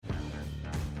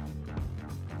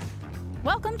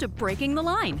Welcome to Breaking the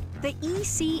Line, the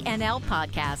ECNL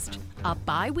podcast, a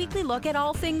bi-weekly look at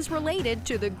all things related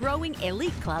to the growing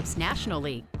elite clubs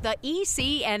nationally, the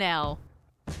ECNL.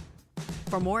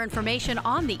 For more information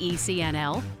on the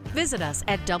ECNL, visit us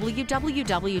at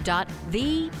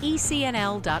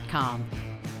www.theecnl.com.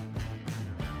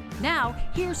 Now,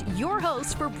 here's your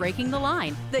host for Breaking the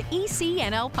Line, the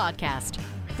ECNL podcast,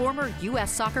 former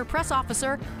U.S. Soccer press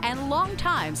officer and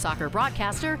longtime soccer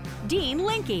broadcaster, Dean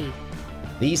Linke.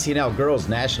 The ECNL Girls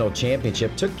National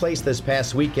Championship took place this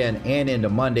past weekend and into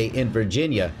Monday in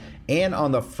Virginia. And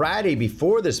on the Friday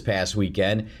before this past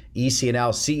weekend,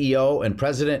 ECNL CEO and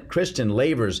President Christian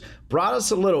Lavers brought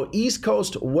us a little East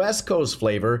Coast, West Coast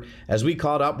flavor as we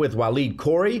caught up with Waleed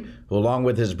Khoury, who along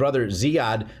with his brother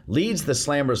Ziad leads the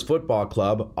Slammers Football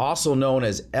Club, also known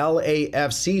as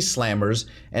LAFC Slammers,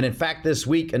 and in fact this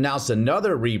week announced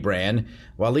another rebrand.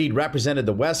 Waleed represented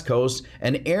the West Coast,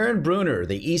 and Aaron Bruner,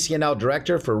 the ECNL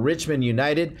director for Richmond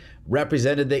United,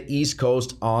 represented the East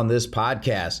Coast on this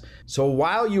podcast. So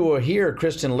while you will hear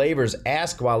Christian Lavers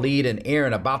ask Waleed and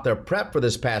Aaron about their prep for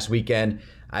this past weekend,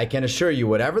 I can assure you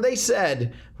whatever they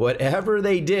said, whatever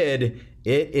they did,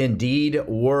 it indeed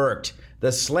worked. The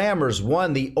Slammers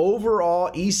won the overall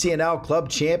ECNL Club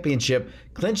Championship,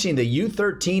 clinching the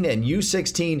U13 and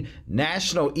U16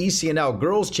 National ECNL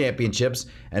Girls Championships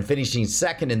and finishing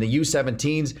second in the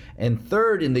U17s and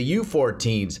third in the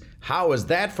U14s. How was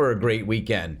that for a great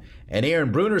weekend? And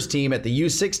Aaron Bruner's team at the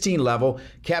U16 level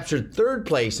captured third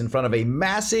place in front of a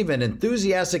massive and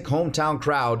enthusiastic hometown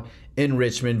crowd in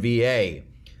Richmond, VA.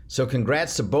 So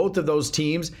congrats to both of those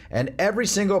teams and every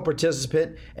single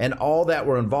participant and all that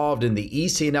were involved in the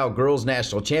ECNL Girls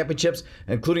National Championships,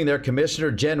 including their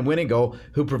commissioner, Jen Winningo,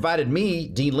 who provided me,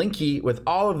 Dean Linke, with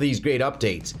all of these great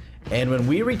updates. And when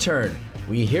we return,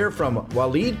 we hear from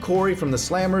Waleed Khoury from the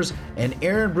Slammers and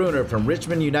Aaron Bruner from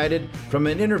Richmond United from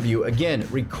an interview, again,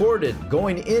 recorded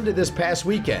going into this past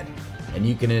weekend. And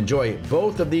you can enjoy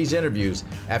both of these interviews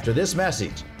after this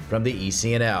message from the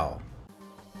ECNL.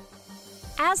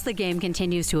 As the game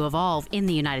continues to evolve in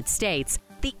the United States,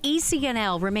 the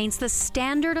ECNL remains the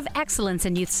standard of excellence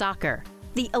in youth soccer.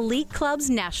 The Elite Clubs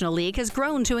National League has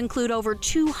grown to include over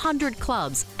 200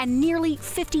 clubs and nearly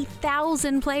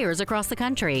 50,000 players across the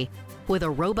country, with a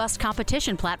robust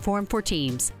competition platform for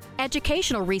teams,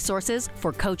 educational resources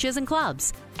for coaches and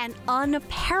clubs, and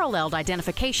unparalleled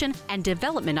identification and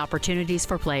development opportunities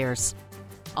for players.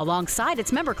 Alongside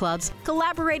its member clubs,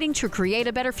 collaborating to create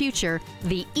a better future,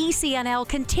 the ECNL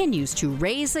continues to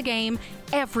raise the game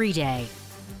every day.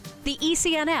 The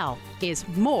ECNL is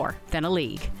more than a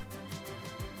league.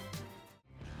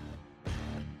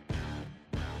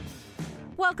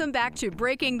 Welcome back to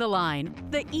Breaking the Line,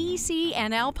 the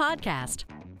ECNL podcast.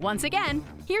 Once again,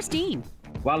 here's Dean.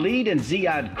 Waleed and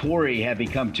Ziad Khoury have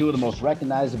become two of the most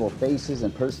recognizable faces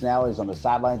and personalities on the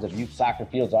sidelines of youth soccer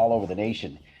fields all over the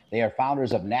nation. They are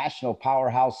founders of national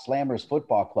powerhouse Slammers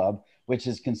Football Club, which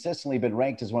has consistently been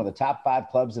ranked as one of the top 5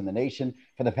 clubs in the nation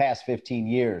for the past 15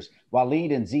 years.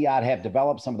 Waleed and Ziad have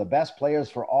developed some of the best players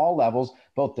for all levels,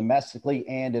 both domestically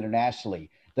and internationally.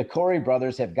 The Khoury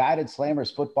brothers have guided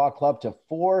Slammers Football Club to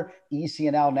 4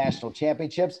 ECNL national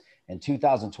championships. In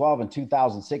 2012 and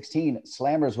 2016,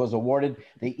 Slammers was awarded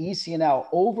the ECNL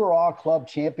Overall Club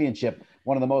Championship,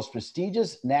 one of the most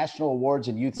prestigious national awards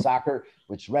in youth soccer,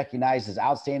 which recognizes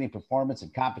outstanding performance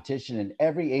and competition in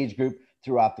every age group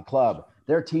throughout the club.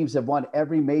 Their teams have won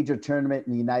every major tournament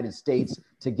in the United States.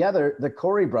 Together, the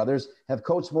Khoury brothers have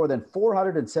coached more than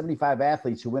 475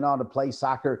 athletes who went on to play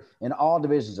soccer in all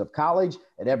divisions of college,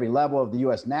 at every level of the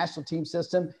U.S. national team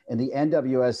system, in the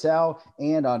NWSL,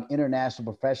 and on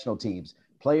international professional teams.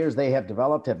 Players they have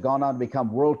developed have gone on to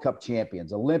become World Cup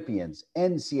champions, Olympians,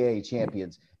 NCAA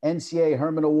champions, NCAA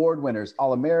Herman Award winners,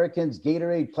 All-Americans,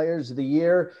 Gatorade Players of the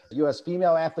Year, U.S.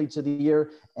 Female Athletes of the Year,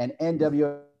 and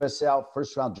NWSL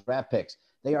first-round draft picks.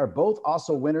 They are both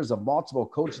also winners of multiple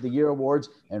Coach of the Year awards.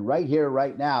 And right here,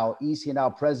 right now,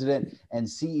 ECNL President and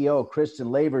CEO Christian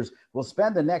Lavers will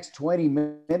spend the next 20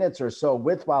 minutes or so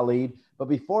with Waleed. But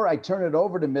before I turn it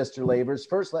over to Mr. Lavers,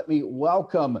 first let me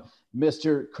welcome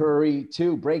Mr. Khoury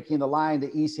to Breaking the Line, the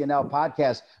ECNL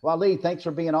podcast. Waleed, thanks for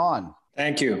being on.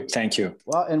 Thank you. Thank you.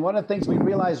 Well, and one of the things we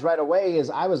realized right away is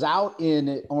I was out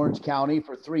in Orange County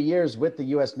for 3 years with the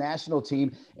U.S. national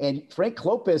team, and Frank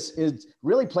Klopas is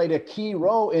really played a key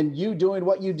role in you doing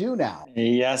what you do now.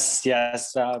 Yes.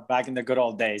 Back in the good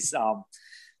old days.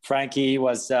 Frankie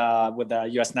was with the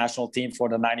U.S. national team for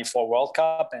the 94 World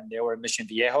Cup, and they were in Mission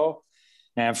Viejo.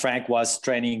 And Frank was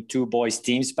training 2 boys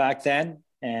teams back then.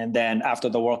 And then after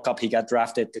the World Cup, he got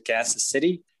drafted to Kansas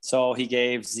City. So he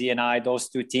gave Z and I those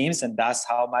two teams, and that's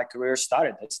how my career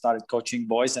started. I started coaching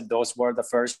boys, and those were the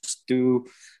first two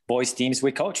boys teams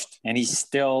we coached. And he's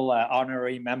still an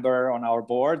honorary member on our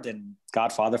board and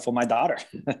godfather for my daughter.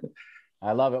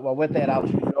 I love it. Well, with that, I'll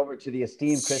turn it over to the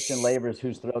esteemed Christian Lavers,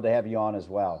 who's thrilled to have you on as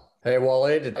well. Hey,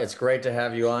 Waleed, it's great to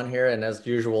have you on here. And as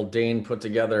usual, Dean put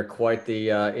together quite the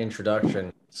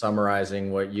introduction,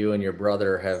 summarizing what you and your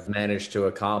brother have managed to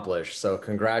accomplish. So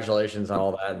congratulations on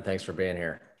all that, and thanks for being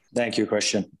here. Thank you,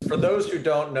 Christian. For those who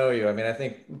don't know you, I mean, I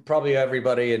think probably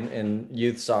everybody in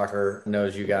youth soccer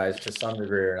knows you guys to some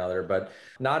degree or another, but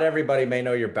not everybody may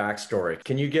know your backstory.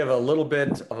 Can you give a little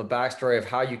bit of a backstory of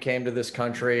how you came to this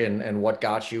country and what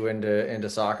got you into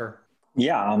soccer?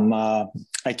 Yeah,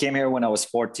 I came here when I was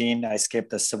 14. I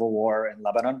escaped the civil war in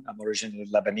Lebanon. I'm originally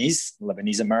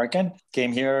Lebanese American.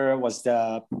 Came here,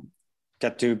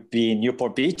 got to be in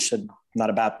Newport Beach, and not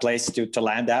a bad place to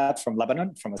land at from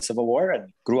Lebanon, from a civil war,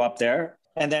 and grew up there.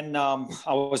 And then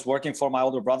I was working for my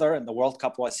older brother, and the World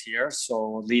Cup was here.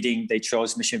 So they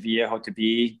chose Mission Viejo to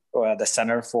be the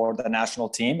center for the national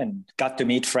team, and got to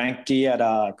meet Frankie at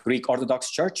a Greek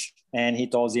Orthodox church. And he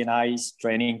told Z and I he's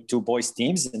training two boys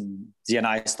teams, and Z and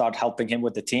I started helping him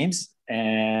with the teams.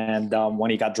 And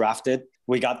when he got drafted,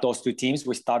 we got those two teams.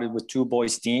 We started with two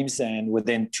boys teams, and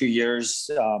within 2 years,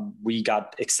 we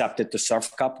got accepted to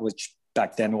Surf Cup, which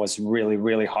back then was really,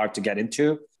 really hard to get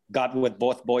into. Got with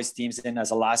both boys teams in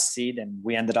as a last seed, and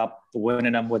we ended up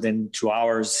winning them within 2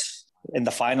 hours in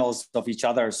the finals of each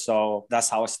other. So that's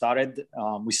how it started.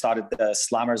 We started the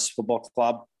Slammers Football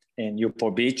Club in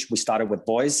Newport Beach. We started with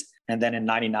boys. And then in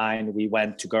 99, we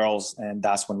went to girls, and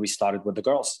that's when we started with the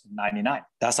girls in 99.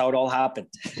 That's how it all happened.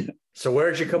 So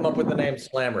where did you come up with the name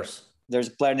Slammers? There's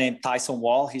a player named Tyson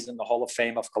Wall. He's in the Hall of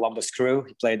Fame of Columbus Crew.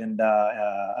 He played in the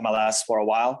MLS for a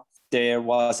while. There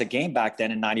was a game back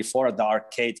then in 94 at the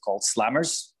arcade called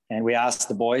Slammers. And we asked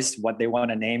the boys what they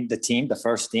want to name the team, the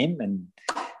first team. And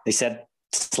they said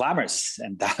Slammers.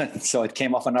 And so it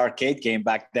came off an arcade game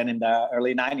back then in the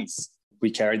early 90s.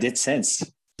 We carried it since.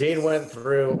 Dean went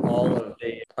through all of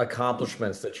the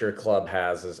accomplishments that your club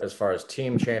has as far as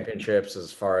team championships,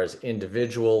 as far as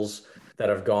individuals that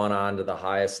have gone on to the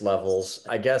highest levels.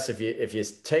 I guess if you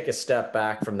take a step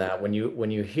back from that, when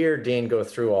you hear Dean go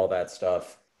through all that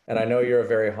stuff, and I know you're a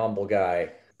very humble guy,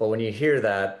 but when you hear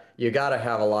that, you got to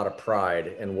have a lot of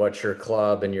pride in what your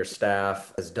club and your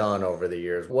staff has done over the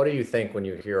years. What do you think when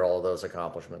you hear all of those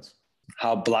accomplishments?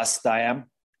 How blessed I am.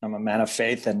 I'm a man of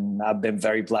faith, and I've been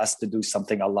very blessed to do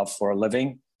something I love for a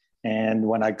living. And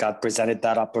when I got presented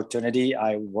that opportunity,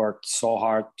 I worked so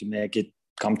hard to make it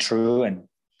come true and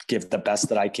give the best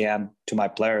that I can to my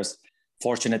players.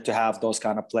 Fortunate to have those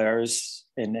kind of players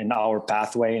in our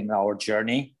pathway, in our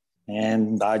journey.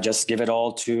 And I just give it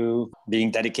all to being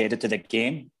dedicated to the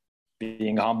game,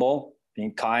 being humble,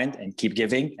 being kind, and keep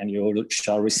giving, and you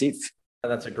shall receive.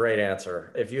 That's a great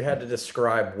answer. If you had to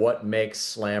describe what makes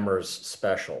Slammers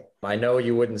special, I know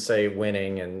you wouldn't say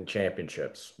winning and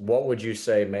championships. What would you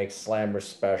say makes Slammers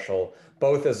special,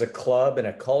 both as a club and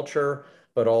a culture,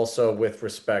 but also with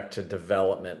respect to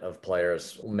development of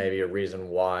players? Maybe a reason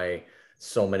why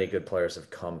so many good players have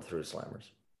come through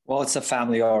Slammers. Well, it's a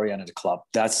family-oriented club.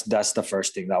 That's the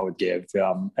first thing that I would give.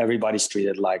 Everybody's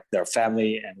treated like their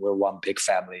family, and we're one big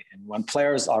family. And when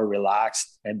players are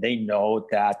relaxed and they know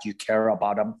that you care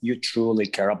about them, you truly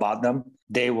care about them,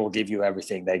 they will give you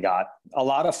everything they got. A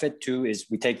lot of it, too, is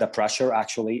we take the pressure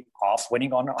actually off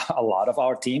winning on a lot of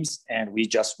our teams, and we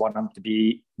just want them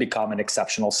to become an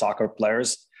exceptional soccer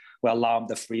players. We allow them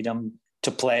the freedom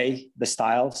to play the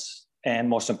styles. And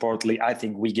most importantly, I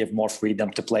think we give more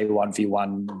freedom to play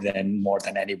 1v1 than more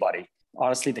than anybody.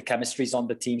 Honestly, the chemistries on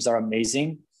the teams are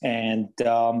amazing. And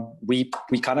we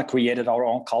kind of created our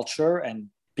own culture, and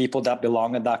people that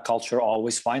belong in that culture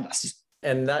always find us.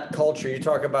 And that culture, you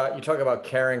talk about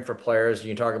caring for players,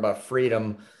 you talk about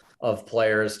freedom of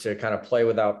players to kind of play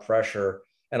without pressure.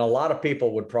 And a lot of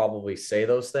people would probably say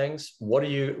those things. What do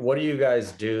you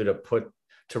guys do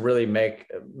to really make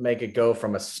it go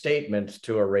from a statement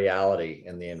to a reality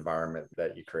in the environment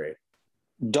that you create?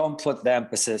 Don't put the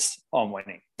emphasis on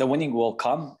winning. The winning will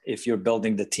come if you're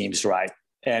building the teams right.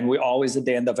 And we always, at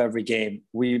the end of every game,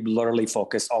 we literally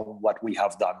focus on what we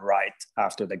have done right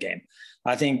after the game.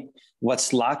 I think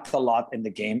what's lacked a lot in the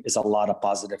game is a lot of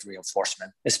positive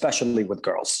reinforcement, especially with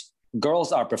girls.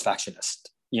 Girls are perfectionists.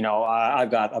 You know,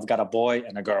 I've got a boy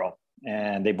and a girl,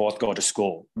 and they both go to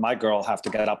school. My girl have to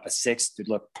get up at 6 to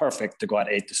look perfect to go at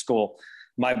 8 to school.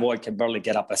 My boy can barely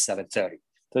get up at 7:30.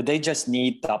 So they just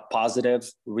need that positive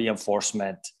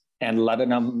reinforcement and letting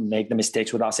them make the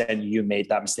mistakes without saying, you made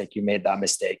that mistake, you made that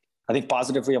mistake. I think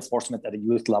positive reinforcement at a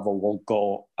youth level will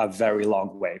go a very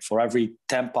long way. For every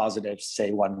 10 positives,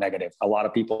 say one negative. A lot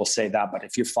of people say that, but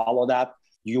if you follow that,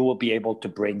 you will be able to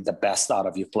bring the best out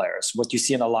of your players. What you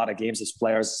see in a lot of games is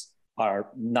players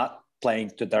are not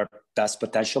playing to their best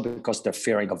potential because they're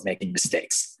fearing of making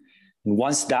mistakes. And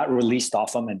once that released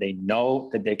off them and they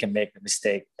know that they can make the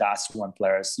mistake, that's when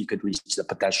players, you could reach the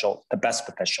potential, the best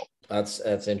potential. That's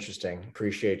interesting.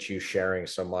 Appreciate you sharing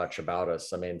so much about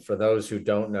us. I mean, for those who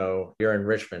don't know, you're in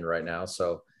Richmond right now.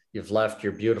 So you've left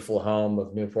your beautiful home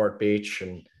of Newport Beach,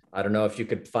 and I don't know if you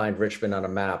could find Richmond on a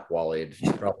map, Waleed.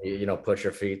 You probably, put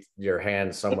your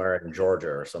hand somewhere in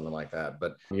Georgia or something like that.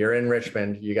 But you're in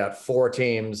Richmond. You got 4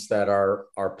 teams that are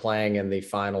playing in the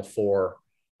Final Four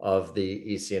of the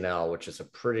ECNL, which is a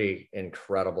pretty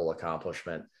incredible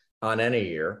accomplishment on any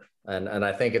year. And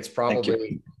I think it's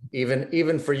probably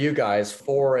even for you guys,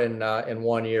 4 in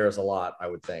 1 year is a lot, I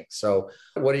would think. So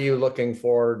what are you looking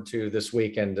forward to this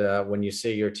weekend when you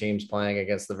see your teams playing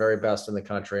against the very best in the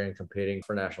country and competing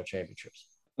for national championships?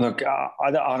 Look,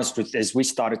 the honest truth is we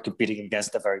started competing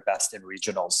against the very best in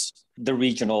regionals. The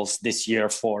regionals this year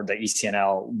for the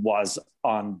ECNL was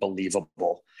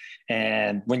unbelievable.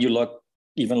 And when you look,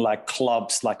 even like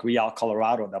clubs like Real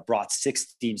Colorado that brought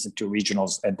 6 teams into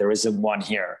regionals, and there isn't one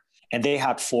here. And they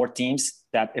had 4 teams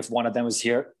that if one of them was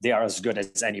here, they are as good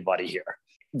as anybody here.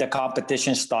 The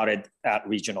competition started at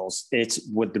regionals. It's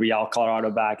with Real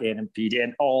Colorado back in and PD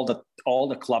and all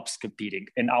the clubs competing.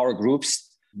 In our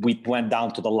groups, we went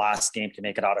down to the last game to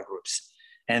make it out of groups.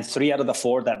 And 3 out of the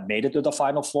 4 that made it to the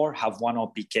Final Four have won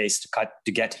on PKs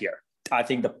to get here. I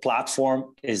think the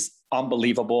platform is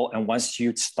unbelievable. And once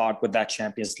you start with that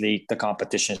Champions League, the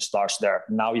competition starts there.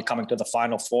 Now you're coming to the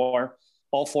Final Four.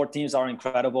 All 4 teams are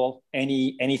incredible.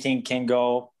 Anything can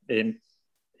go. And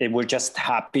we're just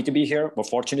happy to be here. We're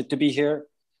fortunate to be here.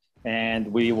 And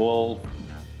we will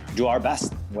do our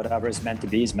best. Whatever is meant to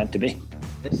be is meant to be.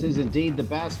 This is indeed the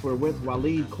best. We're with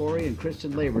Waleed Khoury and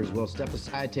Christian Lavers. We'll step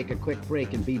aside, take a quick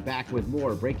break, and be back with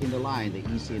more Breaking the Line, the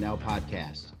ECNL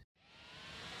podcast.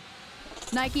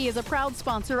 Nike is a proud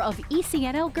sponsor of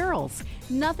ECNL Girls.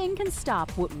 Nothing can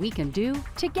stop what we can do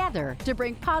together to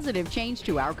bring positive change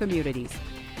to our communities.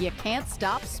 You can't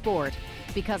stop sport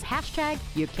because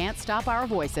 #you can't stop our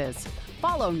voices.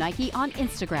 Follow Nike on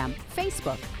Instagram,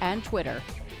 Facebook, and Twitter.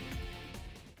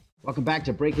 Welcome back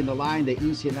to Breaking the Line, the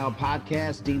ECNL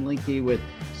podcast. Dean Linke with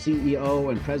CEO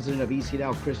and President of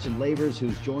ECNL, Christian Lavers,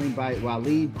 who's joined by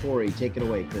Waleed Khoury. Take it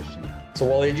away, Christian. So,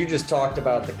 Waleed, you just talked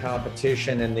about the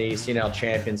competition in the ECNL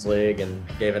Champions League and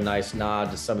gave a nice nod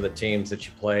to some of the teams that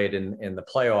you played in the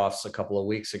playoffs a couple of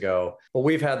weeks ago. But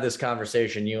we've had this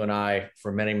conversation, you and I,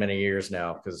 for many, many years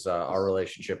now, because our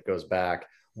relationship goes back.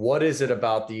 What is it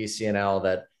about the ECNL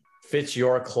that fits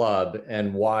your club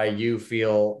and why you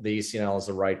feel the ECNL is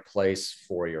the right place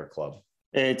for your club?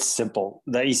 It's simple.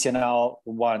 The ECNL,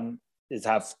 one, is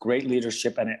have great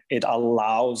leadership and it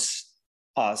allows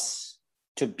us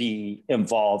to be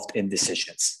involved in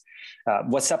decisions.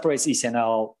 What separates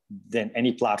ECNL than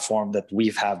any platform that we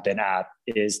have been at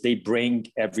is they bring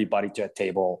everybody to a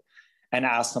table and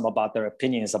ask them about their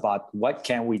opinions about what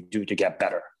can we do to get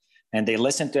better. And they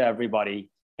listen to everybody,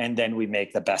 and then we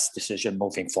make the best decision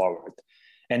moving forward.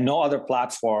 And no other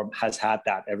platform has had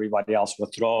that. Everybody else will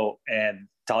throw and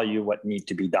tell you what needs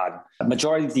to be done. The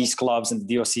majority of these clubs and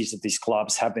the DOCs of these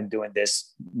clubs have been doing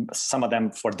this, some of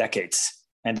them for decades,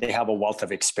 and they have a wealth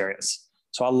of experience.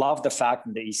 So I love the fact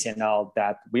in the ECNL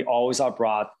that we always are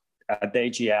brought at the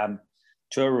AGM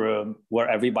to a room where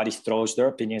everybody throws their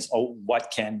opinions. Oh,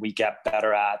 what can we get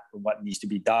better at? What needs to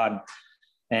be done?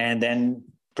 And then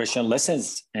Christian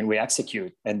listens and we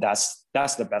execute. And that's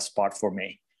the best part for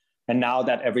me. And now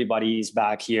that everybody is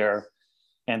back here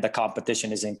and the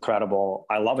competition is incredible,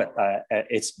 I love it.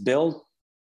 It's built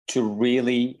to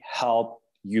really help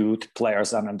youth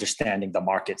players on understanding the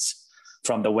markets,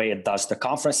 from the way it does the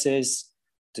conferences,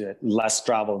 to less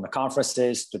travel in the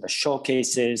conferences, to the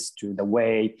showcases, to the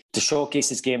way the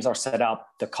showcases games are set up.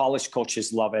 The college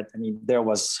coaches love it. I mean, there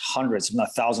was hundreds, if not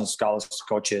thousands of college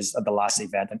coaches at the last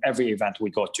event and every event we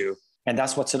go to. And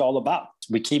that's what's it all about.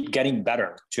 We keep getting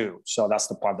better too. So that's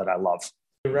the part that I love.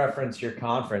 You reference your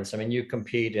conference. I mean, you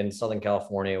compete in Southern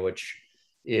California, which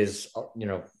is,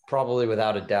 probably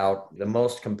without a doubt the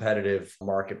most competitive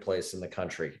marketplace in the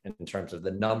country in terms of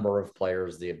the number of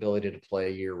players, the ability to play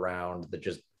year round, the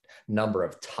just number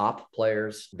of top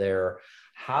players there.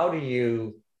 How do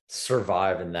you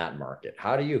survive in that market?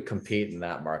 How do you compete in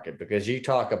that market? Because you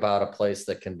talk about a place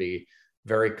that can be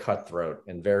very cutthroat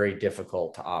and very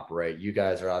difficult to operate. You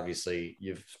guys are obviously,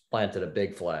 you've planted a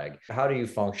big flag. How do you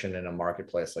function in a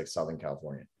marketplace like Southern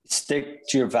California? Stick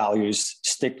to your values,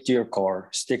 stick to your core,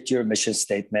 stick to your mission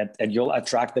statement, and you'll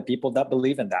attract the people that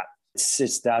believe in that.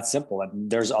 It's that simple. And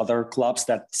there's other clubs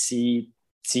that see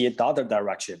it the other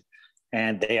direction,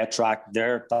 and they attract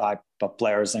their type of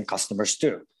players and customers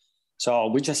too. So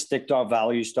we just stick to our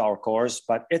values, to our cores,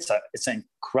 but it's an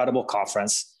incredible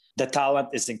conference. The talent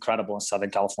is incredible in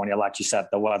Southern California. Like you said,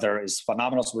 the weather is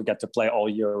phenomenal, so we get to play all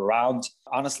year round.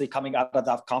 Honestly, coming out of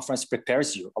that conference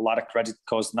prepares you. A lot of credit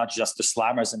goes not just to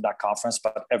Slammers in that conference,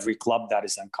 but every club that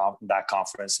is in that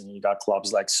conference. And you got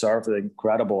clubs like Surf,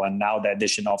 incredible. And now the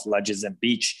addition of Legends and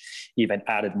Beach even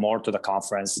added more to the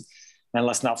conference. And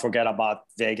let's not forget about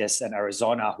Vegas and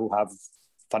Arizona, who have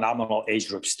phenomenal age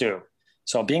groups too.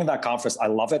 So being in that conference, I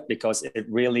love it because it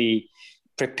really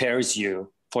prepares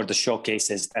you for the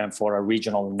showcases and for a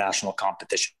regional and national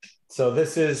competition. So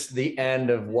this is the end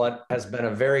of what has been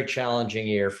a very challenging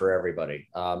year for everybody.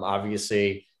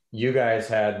 Obviously, you guys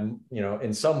had,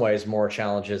 in some ways more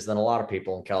challenges than a lot of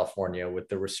people in California with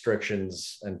the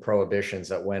restrictions and prohibitions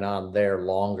that went on there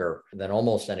longer than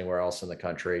almost anywhere else in the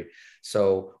country.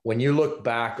 So when you look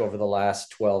back over the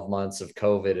last 12 months of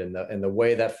COVID and the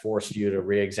way that forced you to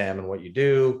re-examine what you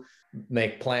do,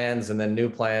 make plans and then new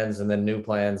plans and then new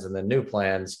plans and then new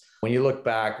plans. When you look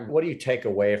back, what do you take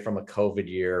away from a COVID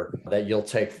year that you'll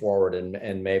take forward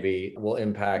and maybe will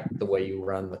impact the way you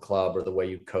run the club or the way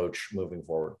you coach moving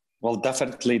forward? Well,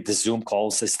 definitely the Zoom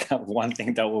calls is that one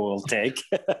thing that we will take.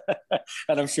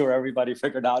 And I'm sure everybody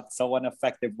figured out so one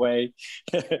effective way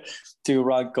to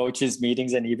run coaches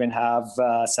meetings and even have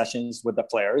sessions with the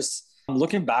players.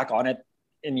 Looking back on it,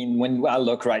 I mean, when I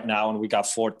look right now and we got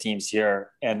 4 teams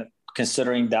here, and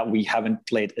considering that we haven't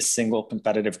played a single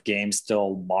competitive game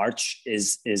till March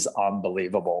is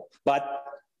unbelievable. But,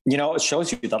 it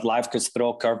shows you that life could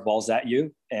throw curveballs at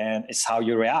you, and it's how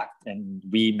you react. And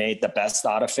we made the best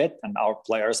out of it, and our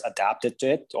players adapted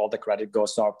to it. All the credit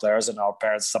goes to our players and our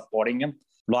parents supporting them.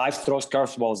 Life throws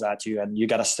curveballs at you, and you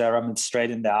got to stare them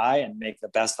straight in the eye and make the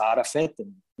best out of it,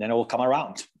 and then it will come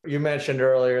around. You mentioned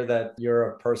earlier that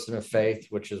you're a person of faith,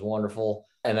 which is wonderful.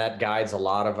 And that guides a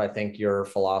lot of, I think, your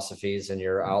philosophies and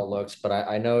your outlooks. But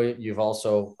I know you've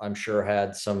also, I'm sure,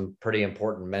 had some pretty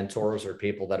important mentors or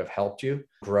people that have helped you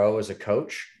grow as a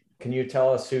coach. Can you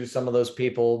tell us who some of those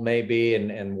people may be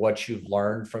and what you've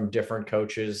learned from different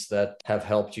coaches that have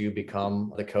helped you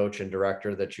become the coach and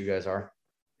director that you guys are?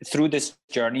 Through this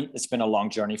journey, it's been a long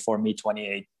journey for me,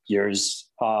 28 years.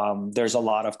 There's a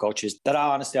lot of coaches that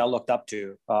I looked up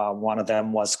to. One of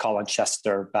them was Colin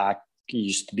Chester back. He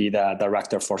used to be the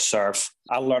director for Surf.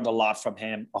 I learned a lot from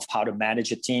him of how to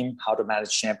manage a team, how to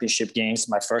manage championship games.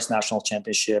 My first national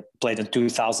championship played in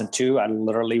 2002. I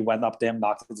literally went up to him,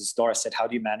 knocked at his door. I said, how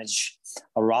do you manage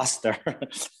a roster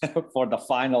for the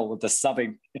final with the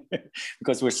subbing?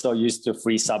 Because we're so used to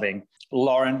free subbing.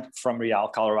 Lauren from Real,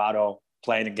 Colorado,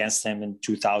 playing against him in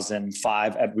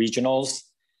 2005 at regionals,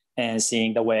 and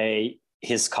seeing the way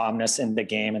his calmness in the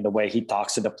game and the way he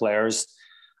talks to the players.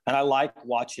 And I like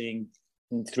watching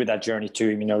through that journey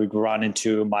too. We run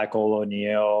into Michael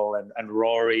O'Neill and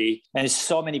Rory, and there's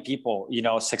so many people,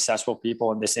 successful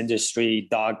people in this industry.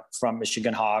 Doug from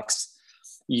Michigan Hawks.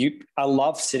 I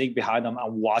love sitting behind them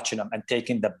and watching them and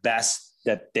taking the best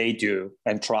that they do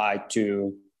and try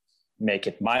to make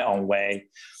it my own way,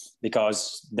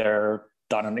 because they're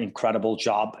done an incredible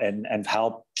job and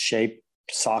help shape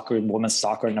soccer, women's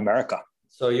soccer in America.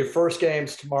 So your first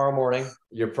game's tomorrow morning.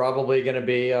 You're probably going to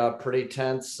be pretty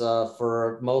tense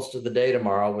for most of the day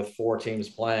tomorrow with 4 teams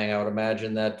playing. I would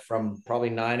imagine that from probably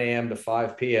 9 a.m. to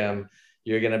 5 p.m.,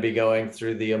 you're going to be going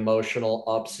through the emotional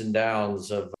ups and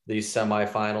downs of these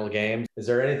semifinal games. Is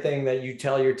there anything that you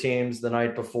tell your teams the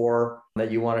night before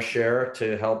that you want to share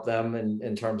to help them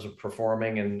in terms of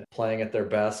performing and playing at their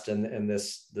best in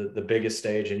this, the biggest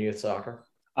stage in youth soccer?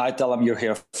 I tell them you're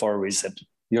here for a reason.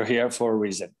 You're here for a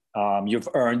reason. You've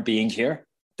earned being here,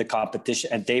 the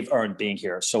competition, and they've earned being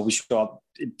here. So we show up.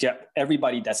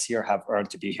 Everybody that's here have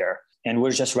earned to be here, and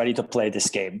we're just ready to play this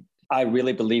game. I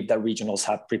really believe that regionals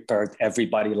have prepared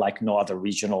everybody like no other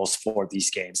regionals for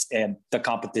these games, and the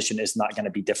competition is not going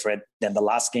to be different than the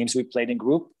last games we played in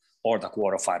group or the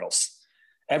quarterfinals.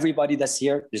 Everybody that's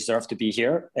here deserves to be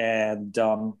here, and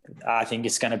I think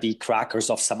it's going to be crackers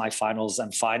of semifinals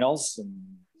and finals.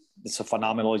 And it's a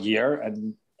phenomenal year,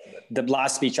 and the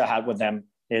last speech I had with them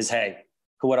is, hey,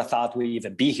 who would have thought we'd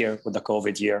even be here with the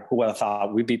COVID year? Who would have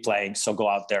thought we'd be playing? So go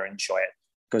out there and enjoy it,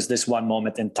 because this one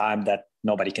moment in time that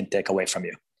nobody can take away from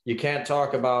you. You can't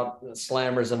talk about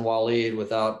Slammers and Waleed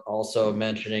without also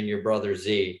mentioning your brother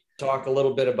Z. talk a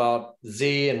little bit about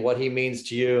Z and what he means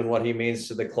to you and what he means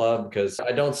to the club, because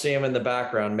I don't see him in the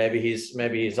background. Maybe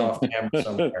he's off camera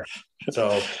somewhere.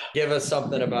 So give us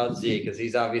something about Z, because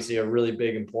he's obviously a really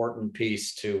big, important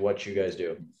piece to what you guys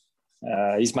do.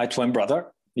 He's my twin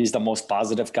brother. He's the most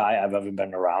positive guy I've ever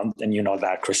been around. And you know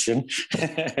that, Christian.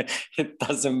 It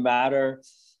doesn't matter.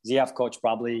 Z, I've coached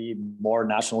probably more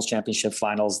national championship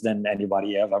finals than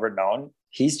anybody I've ever known.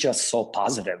 He's just so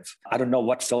positive. I don't know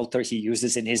what filter he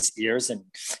uses in his ears, and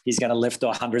he's going to live to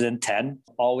 110.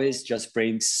 Always just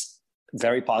brings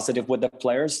very positive with the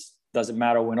players. Doesn't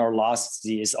matter win or loss.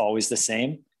 Z is always the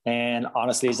same. And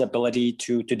honestly, his ability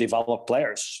to develop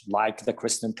players like the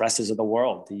Christen Presses of the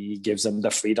world. He gives them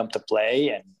the freedom to play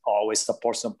and always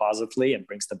supports them positively and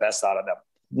brings the best out of them.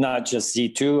 Not just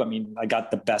Z2. I mean, I got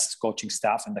the best coaching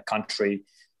staff in the country.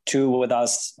 Two with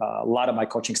us. A lot of my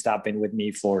coaching staff been with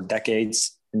me for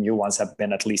decades. The new ones have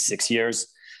been at least 6 years.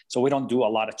 So we don't do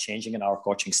a lot of changing in our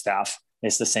coaching staff.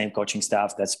 It's the same coaching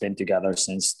staff that's been together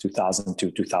since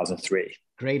 2002, 2003.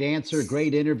 Great answer.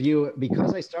 Great interview.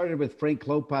 Because I started with Frank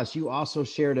Klopas, you also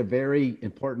shared a very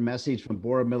important message from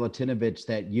Bora Milutinovic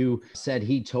that you said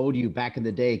he told you back in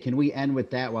the day. Can we end with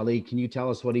that, Waleed? Can you tell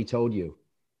us what he told you?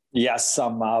 Yes, I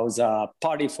was a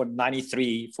party for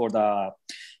 93 for the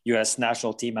U.S.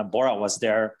 national team, and Bora was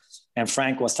there. And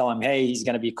Frank was telling him, hey, he's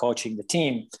going to be coaching the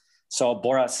team. So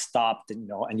Bora stopped, and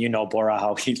you know Bora,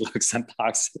 how he looks and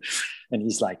talks. And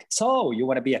he's like, so you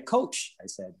want to be a coach? I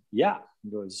said, yeah. He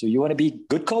goes, so you want to be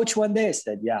good coach one day? I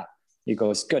said, yeah. He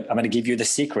goes, good. I'm going to give you the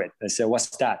secret. I said,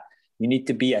 what's that? You need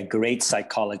to be a great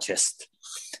psychologist.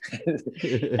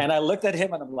 And I looked at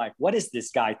him and I'm like, what is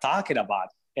this guy talking about?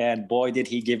 And boy, did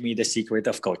he give me the secret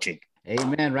of coaching.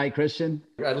 Amen. Right, Christian?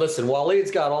 Listen,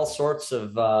 Waleed's got all sorts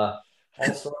of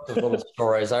little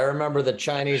stories. I remember the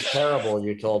Chinese parable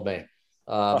you told me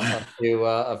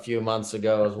a few months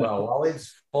ago as well.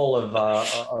 Waleed's full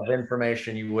of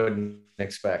information you wouldn't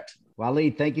expect.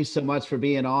 Waleed, thank you so much for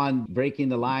being on Breaking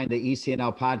the Line, the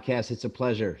ECNL podcast. It's a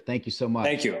pleasure. Thank you so much.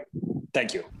 Thank you.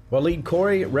 Thank you. Waleed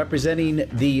Khoury representing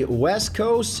the West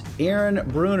Coast. Aaron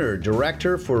Bruner,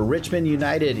 director for Richmond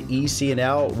United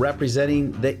ECNL,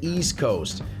 representing the East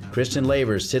Coast. Christian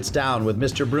Lavers sits down with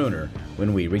Mr. Bruner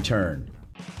when we return.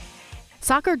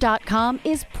 Soccer.com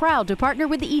is proud to partner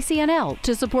with the ECNL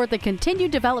to support the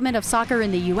continued development of soccer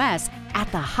in the U.S. at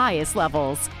the highest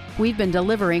levels. We've been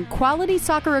delivering quality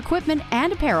soccer equipment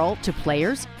and apparel to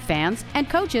players, fans, and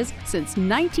coaches since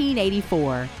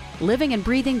 1984. Living and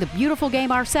breathing the beautiful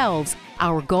game ourselves,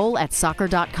 our goal at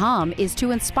Soccer.com is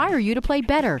to inspire you to play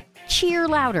better, cheer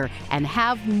louder, and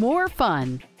have more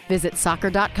fun. Visit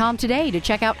Soccer.com today to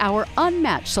check out our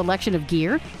unmatched selection of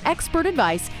gear, expert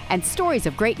advice, and stories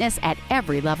of greatness at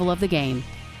every level of the game.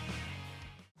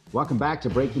 Welcome back to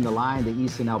Breaking the Line, the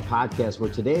ECNL podcast, where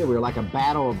today we're like a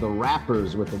battle of the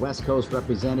rappers with the West Coast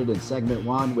represented in segment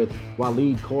one with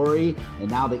Waleed Khoury, and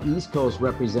now the East Coast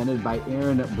represented by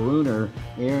Aaron Bruner.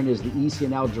 Aaron is the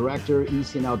ECNL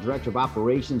Director of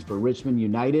Operations for Richmond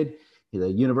United. The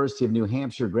University of New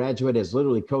Hampshire graduate, has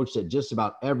literally coached at just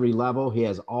about every level. He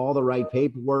has all the right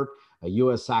paperwork, a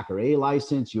U.S. Soccer A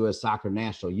license, U.S. Soccer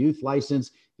National Youth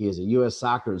license. He is a U.S.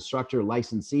 Soccer Instructor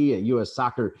licensee, a U.S.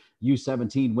 Soccer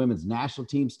U17 Women's National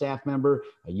Team staff member,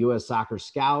 a U.S. Soccer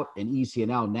Scout, an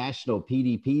ECNL National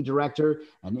PDP Director,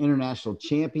 an International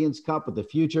Champions Cup with the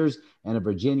Futures, and a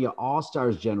Virginia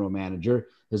All-Stars General Manager.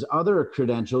 His other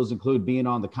credentials include being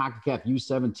on the CONCACAF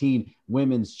U17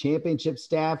 Women's Championship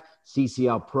staff,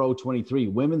 CCL Pro 23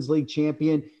 Women's League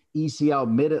champion, ECL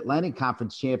Mid-Atlantic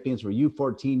Conference champions for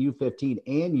U14, U15,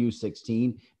 and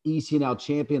U16, ECNL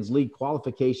Champions League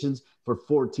qualifications for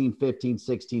 14, 15,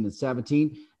 16, and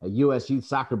 17, a U.S. Youth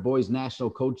Soccer Boys National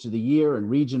Coach of the Year and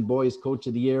Region Boys Coach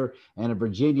of the Year, and a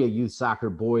Virginia Youth Soccer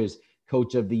Boys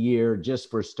Coach of the Year,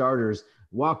 just for starters.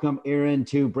 Welcome, Aaron,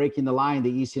 to Breaking the Line,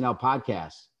 the ECNL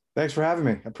podcast. Thanks for having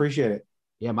me. I appreciate it.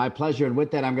 Yeah, my pleasure. And with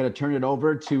that, I'm going to turn it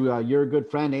over to your good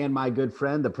friend and my good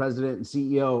friend, the president and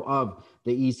CEO of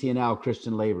the ECNL,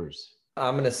 Christian Lavers.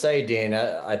 I'm going to say, Dean,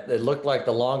 it looked like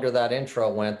the longer that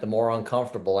intro went, the more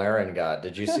uncomfortable Aaron got.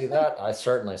 Did you see that? I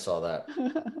certainly saw that.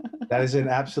 That is an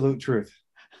absolute truth.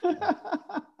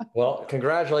 Well,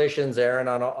 congratulations, Aaron,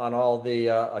 on all the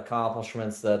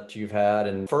accomplishments that you've had.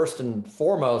 And first and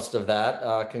foremost of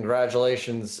that,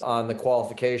 congratulations on the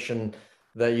qualification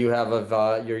that you have of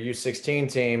your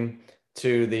U16 team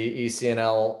to the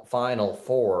ECNL Final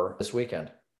Four this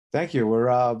weekend. Thank you.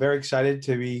 We're very excited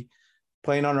to be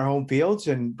playing on our home fields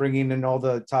and bringing in all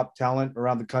the top talent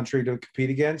around the country to compete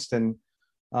against, and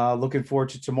looking forward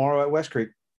to tomorrow at West Creek.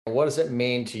 What does it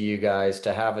mean to you guys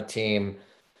to have a team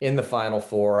in the Final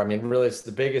Four. I mean, really, it's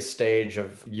the biggest stage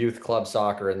of youth club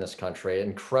soccer in this country.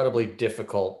 Incredibly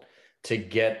difficult to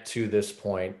get to this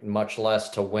point, much less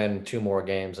to win 2 more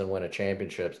games and win a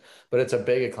championship. But it's a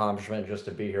big accomplishment just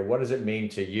to be here. What does it mean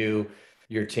to you,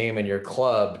 your team, and your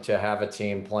club to have a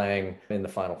team playing in the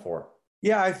Final Four?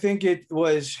 Yeah, I think it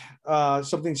was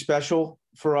something special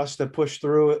for us to push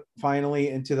through it finally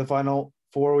into the Final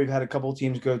Four. We've had a couple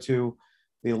teams go to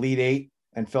the Elite Eight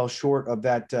and fell short of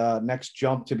that next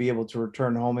jump to be able to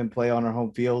return home and play on our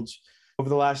home fields. Over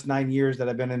the last 9 years that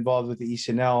I've been involved with the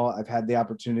ECNL, I've had the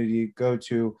opportunity to go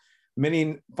to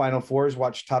many Final Fours,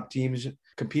 watch top teams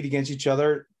compete against each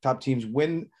other, top teams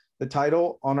win the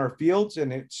title on our fields,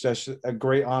 and it's just a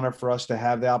great honor for us to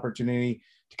have the opportunity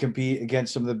to compete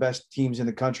against some of the best teams in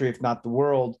the country, if not the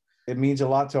world. It means a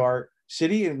lot to our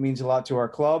city. It means a lot to our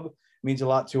club. It means a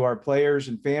lot to our players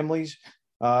and families,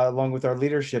 along with our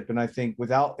leadership. And I think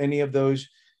without any of those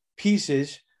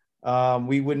pieces,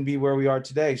 we wouldn't be where we are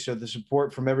today. So the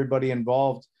support from everybody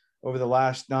involved over the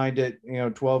last 9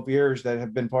 to 12 years that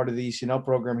have been part of the ECNL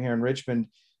program here in Richmond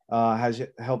has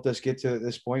helped us get to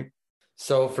this point.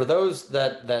 So for those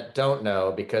that don't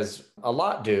know, because a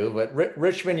lot do, but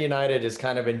Richmond United has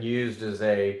kind of been used as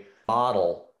a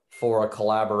model for a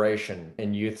collaboration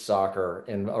in youth soccer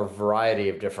in a variety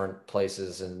of different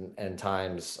places and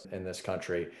times in this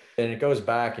country. And it goes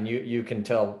back, and you can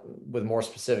tell with more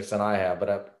specifics than I have,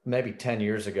 but maybe 10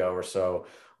 years ago or so,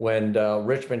 when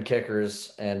Richmond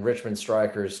Kickers and Richmond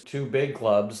Strikers, 2 big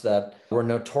clubs that were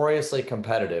notoriously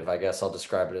competitive, I guess I'll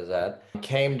describe it as that,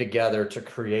 came together to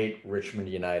create Richmond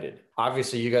United.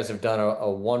 Obviously, you guys have done a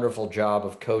wonderful job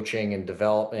of coaching and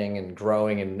developing and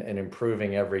growing and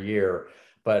improving every year.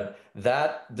 But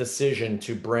that decision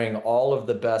to bring all of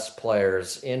the best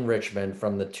players in Richmond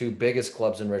from the 2 biggest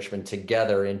clubs in Richmond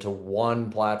together into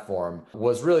one platform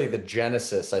was really the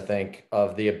genesis, I think,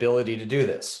 of the ability to do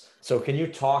this. So can you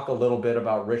talk a little bit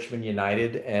about Richmond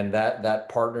United and that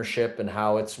partnership and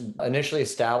how it's initially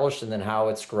established and then how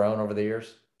it's grown over the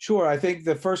years? Sure. I think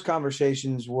the first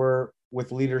conversations were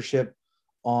with leadership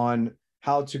on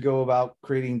how to go about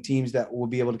creating teams that will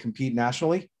be able to compete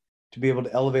nationally, to be able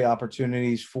to elevate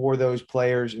opportunities for those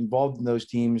players involved in those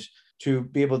teams to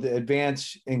be able to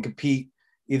advance and compete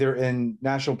either in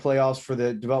national playoffs for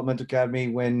the developmental academy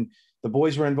when the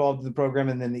boys were involved in the program,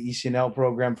 and then the ECNL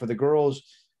program for the girls.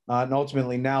 And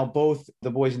ultimately now both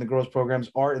the boys and the girls programs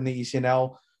are in the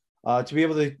ECNL to be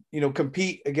able to,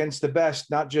 compete against the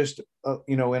best, not just,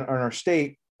 in our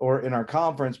state or in our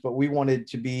conference, but we wanted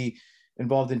to be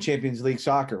involved in Champions League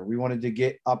soccer. We wanted to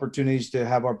get opportunities to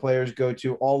have our players go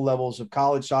to all levels of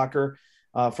college soccer,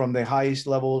 from the highest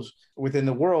levels within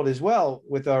the world, as well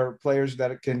with our players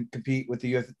that can compete with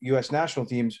the U.S. national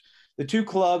teams. The 2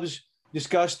 clubs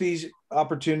discussed these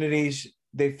opportunities.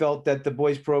 They felt that the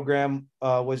boys program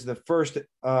was the first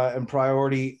and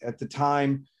priority at the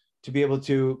time to be able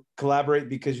to collaborate,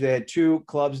 because they had 2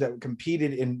 clubs that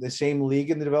competed in the same league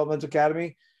in the developmental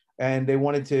academy. And they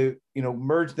wanted to,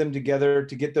 merge them together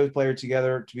to get those players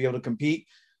together to be able to compete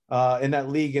in that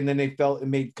league. And then they felt it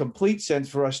made complete sense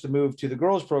for us to move to the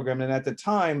girls program. And at the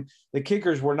time, the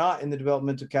Kickers were not in the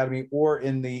developmental academy or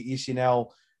in the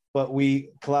ECNL, but we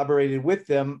collaborated with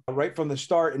them right from the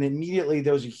start. And immediately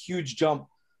there was a huge jump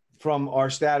from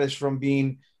our status from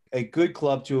being a good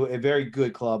club to a very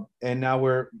good club. And now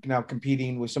we're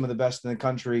competing with some of the best in the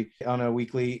country on a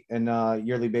weekly and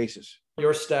yearly basis.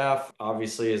 Your staff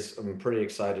obviously is pretty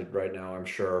excited right now, I'm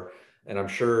sure. And I'm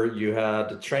sure you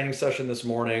had a training session this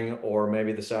morning or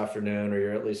maybe this afternoon, or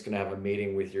you're at least going to have a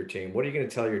meeting with your team. What are you going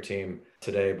to tell your team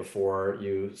today before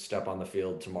you step on the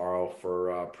field tomorrow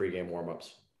for pregame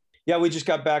warmups? Yeah, we just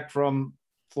got back from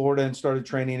Florida and started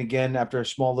training again after a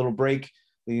small little break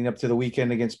leading up to the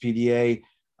weekend against PDA.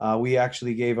 We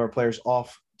actually gave our players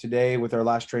off today with our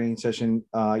last training session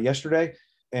yesterday.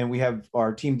 And we have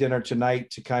our team dinner tonight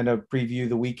to kind of preview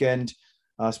the weekend,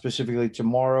 specifically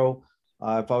tomorrow.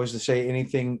 If I was to say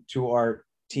anything to our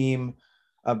team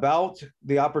about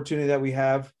the opportunity that we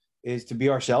have, is to be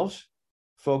ourselves,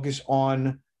 focus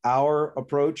on our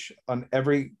approach on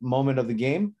every moment of the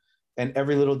game, and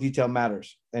every little detail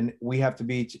matters. And we have to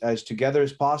be as together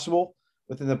as possible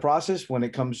within the process when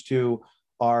it comes to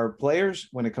our players,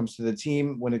 when it comes to the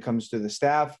team, when it comes to the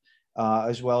staff,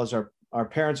 as well as our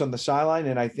parents on the sideline.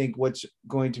 And I think what's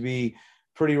going to be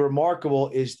pretty remarkable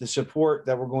is the support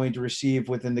that we're going to receive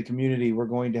within the community. We're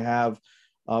going to have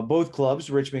both clubs,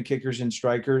 Richmond Kickers and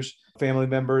Strikers, family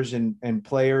members and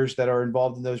players that are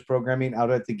involved in those programming out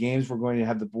at the games. We're going to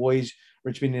have the boys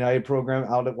Richmond United program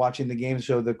out at watching the games.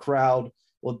 So the crowd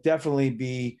will definitely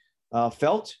be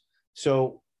felt.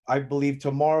 So I believe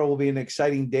tomorrow will be an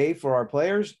exciting day for our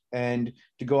players and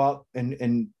to go out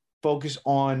and focus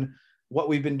on what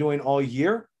we've been doing all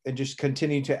year and just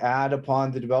continue to add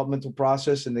upon the developmental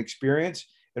process and the experience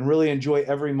and really enjoy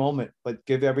every moment, but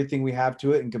give everything we have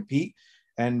to it and compete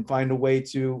and find a way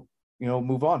to,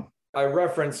 move on. I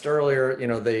referenced earlier,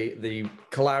 the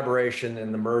collaboration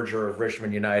and the merger of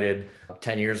Richmond United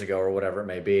 10 years ago or whatever it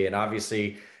may be. And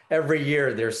obviously every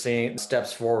year they're seeing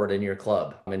steps forward in your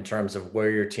club in terms of where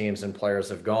your teams and players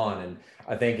have gone. And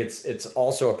I think it's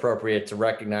also appropriate to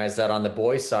recognize that on the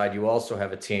boys' side, you also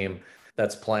have a team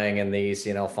that's playing in the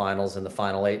ECNL finals in the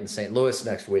Final 8 in St. Louis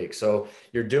next week. So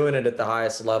you're doing it at the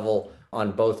highest level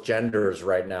on both genders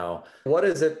right now. What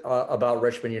is it about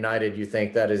Richmond United you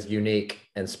think that is unique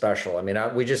and special? I mean,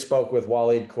 we just spoke with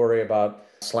Waleed Khoury about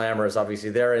Slammers. Obviously,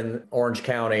 they're in Orange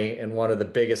County in one of the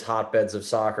biggest hotbeds of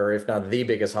soccer, if not the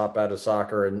biggest hotbed of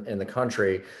soccer in the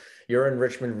country. You're in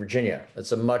Richmond, Virginia.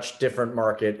 It's a much different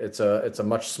market. It's a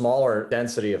much smaller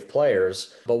density of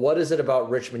players. But what is it about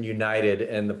Richmond United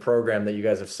and the program that you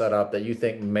guys have set up that you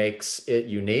think makes it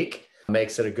unique,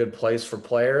 makes it a good place for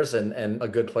players and a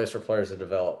good place for players to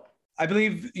develop? I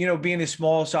believe, being a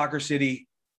small soccer city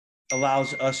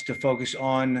allows us to focus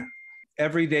on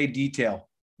everyday detail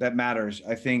that matters.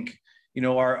 I think,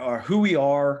 our who we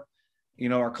are,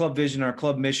 our club vision, our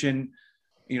club mission,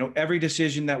 every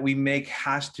decision that we make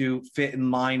has to fit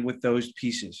in line with those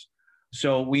pieces.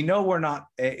 So we know we're not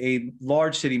a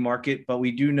large city market, but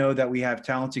we do know that we have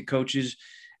talented coaches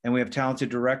and we have talented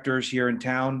directors here in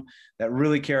town that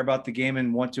really care about the game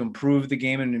and want to improve the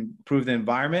game and improve the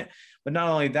environment. But not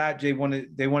only that, they want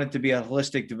it to be a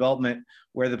holistic development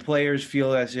where the players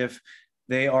feel as if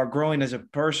they are growing as a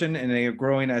person and they are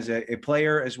growing as a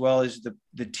player, as well as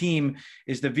the team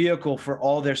is the vehicle for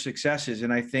all their successes.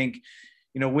 And I think,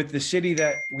 with the city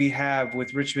that we have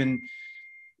with Richmond,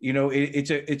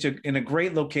 it's in a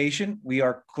great location. We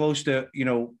are close to,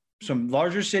 some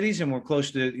larger cities and we're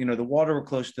close to, the water, we're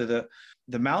close to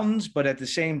the mountains, but at the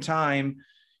same time,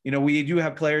 we do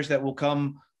have players that will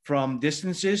come from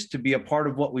distances to be a part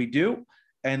of what we do.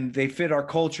 And they fit our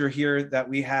culture here that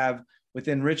we have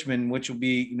within Richmond, which will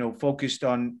be, focused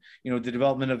on, the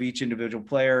development of each individual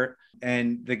player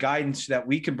and the guidance that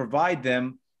we can provide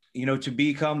them, to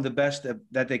become the best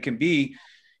that they can be,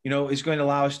 is going to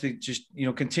allow us to just,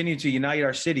 continue to unite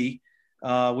our city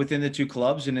within the two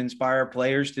clubs and inspire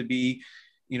players to be,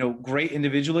 great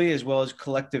individually as well as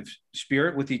collective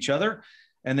spirit with each other.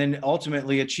 And then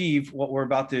ultimately achieve what we're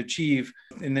about to achieve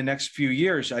in the next few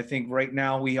years. I think right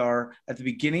now we are at the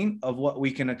beginning of what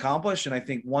we can accomplish. And I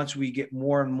think once we get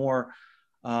more and more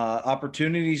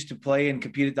opportunities to play and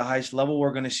compete at the highest level,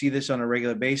 we're going to see this on a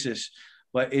regular basis.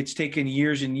 But it's taken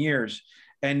years and years.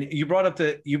 And you brought up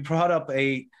the LA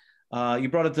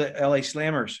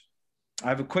Slammers. I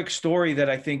have a quick story that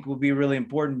I think will be really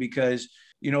important because,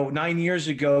 9 years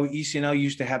ago, ECNL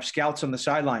used to have scouts on the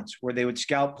sidelines where they would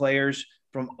scout players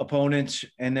from opponents,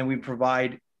 and then we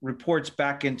provide reports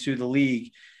back into the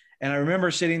league. And I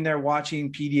remember sitting there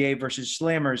watching PDA versus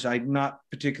Slammers. I'm not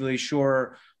particularly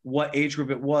sure what age group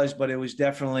it was, but it was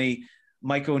definitely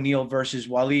Mike O'Neill versus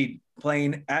Waleed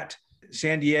playing at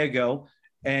San Diego,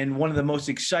 and one of the most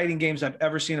exciting games I've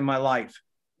ever seen in my life.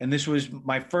 And this was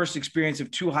my first experience of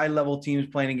two high-level teams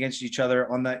playing against each other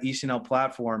on the ECNL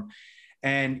platform.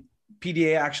 And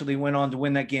PDA actually went on to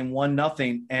win that game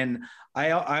 1-0. And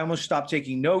I almost stopped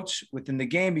taking notes within the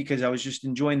game because I was just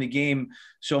enjoying the game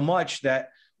so much that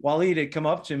Waleed had come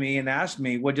up to me and asked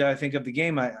me, what did I think of the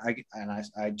game? I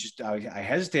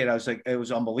hesitated. I was like, it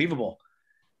was unbelievable.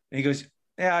 And he goes,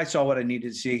 yeah, I saw what I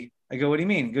needed to see. I go, what do you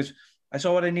mean? He goes, I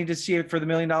saw what I needed to see for the $1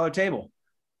 million table.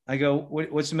 I go,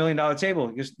 what's the $1 million table?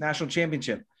 He goes, national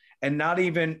championship. And not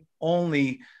even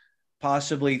only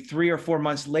possibly 3 or 4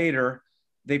 months later,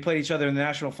 they played each other in the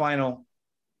national final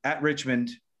at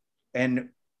Richmond, and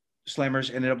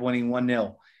Slammers ended up winning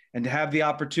 1-0. And to have the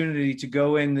opportunity to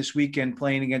go in this weekend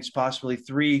playing against possibly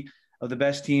 3 of the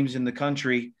best teams in the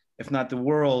country, if not the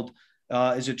world,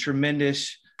 is a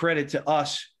tremendous credit to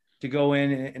us to go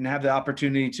in and have the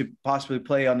opportunity to possibly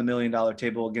play on the $1 million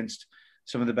table against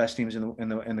some of the best teams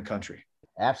in the country.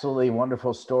 Absolutely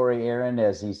wonderful story, Aaron,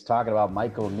 as he's talking about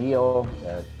Mike O'Neill,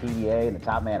 PDA, and the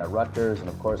top man at Rutgers, and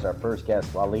of course our first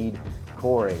guest, Waleed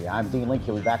Khoury. I'm Dean Linke.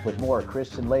 We'll be back with more.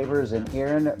 Christian Lavers and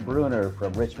Aaron Bruner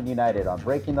from Richmond United on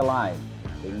Breaking the Line,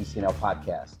 the ECNL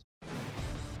podcast.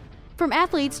 From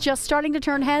athletes just starting to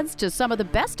turn heads to some of the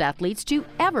best athletes to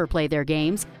ever play their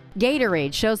games,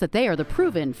 Gatorade shows that they are the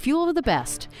proven fuel of the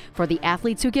best. For the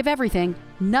athletes who give everything,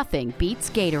 nothing beats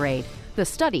Gatorade, the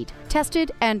studied,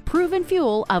 tested, and proven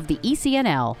fuel of the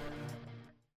ECNL.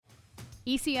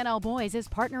 ECNL Boys is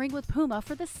partnering with Puma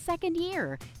for the second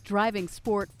year, driving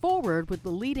sport forward with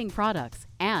the leading products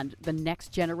and the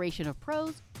next generation of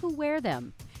pros who wear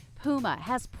them. Puma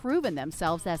has proven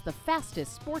themselves as the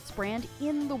fastest sports brand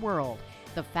in the world,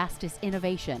 the fastest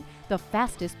innovation, the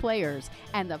fastest players,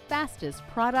 and the fastest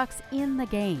products in the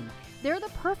game. They're the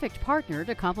perfect partner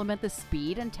to complement the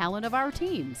speed and talent of our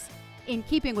teams. In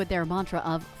keeping with their mantra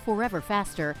of forever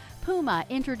faster, Puma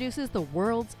introduces the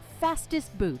world's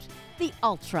fastest boot, the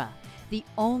Ultra. The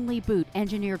only boot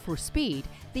engineered for speed,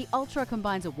 the Ultra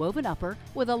combines a woven upper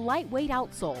with a lightweight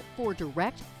outsole for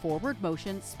direct forward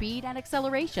motion, speed, and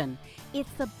acceleration.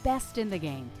 It's the best in the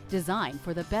game, designed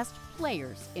for the best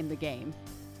players in the game.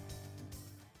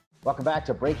 Welcome back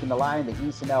to Breaking the Line, the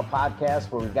ECNL podcast,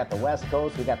 where we've got the West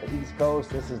Coast, we got the East Coast.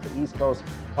 This is the East Coast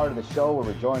part of the show, where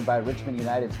we're joined by Richmond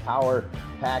United's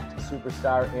power-packed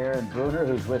superstar Aaron Bruner,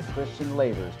 who's with Christian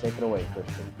Labors. Take it away,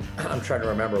 Christian. I'm trying to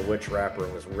remember which rapper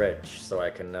was Rich, so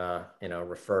I can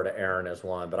refer to Aaron as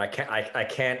one. But I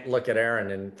can't look at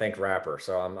Aaron and think rapper,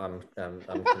 so I'm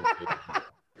confused.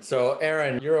 So,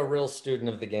 Aaron, you're a real student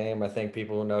of the game. I think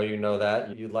people who know you know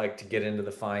that. You like to get into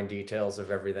the fine details of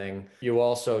everything. You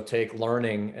also take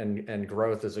learning and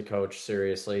growth as a coach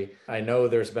seriously. I know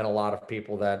there's been a lot of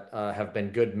people that have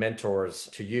been good mentors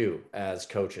to you as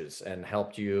coaches and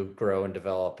helped you grow and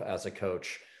develop as a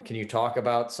coach. Can you talk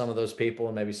about some of those people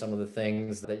and maybe some of the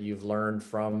things that you've learned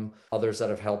from others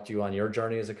that have helped you on your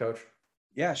journey as a coach?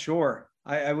 Yeah, sure.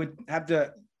 I would have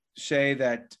to say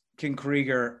that Ken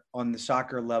Krieger on the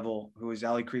soccer level, who is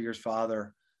Ali Krieger's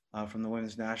father from the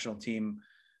women's national team,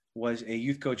 was a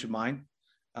youth coach of mine,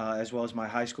 as well as my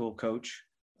high school coach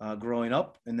growing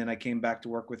up. And then I came back to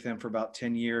work with him for about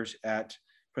 10 years at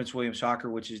Prince William Soccer,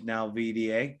 which is now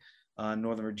VDA,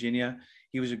 Northern Virginia.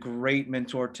 He was a great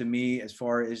mentor to me as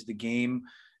far as the game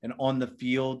and on the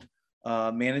field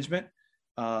management.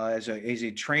 As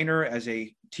a trainer, as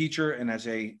a teacher, and as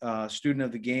a student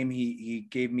of the game, he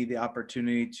gave me the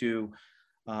opportunity to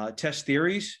test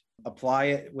theories, apply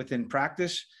it within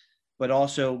practice, but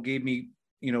also gave me,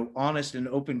 honest and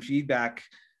open feedback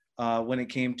when it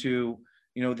came to,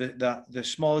 the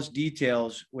smallest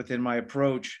details within my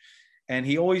approach. And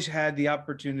he always had the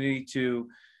opportunity to,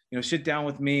 sit down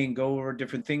with me and go over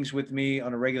different things with me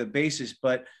on a regular basis.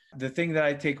 But the thing that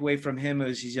I take away from him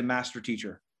is he's a master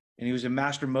teacher. And he was a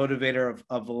master motivator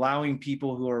of allowing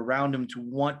people who are around him to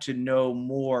want to know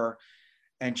more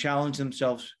and challenge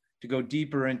themselves to go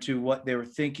deeper into what they were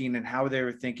thinking and how they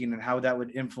were thinking and how that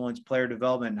would influence player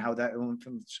development and how that would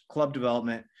influence club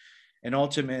development. And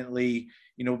ultimately,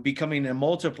 becoming a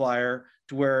multiplier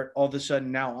to where all of a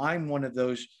sudden now I'm one of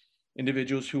those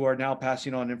individuals who are now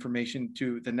passing on information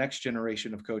to the next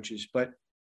generation of coaches. But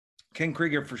Ken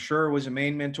Krieger for sure was a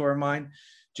main mentor of mine.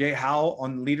 Jay Howell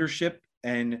on leadership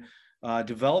and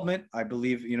development. I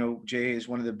believe, Jay is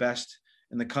one of the best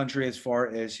in the country as far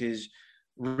as his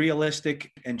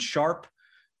realistic and sharp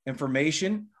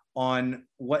information on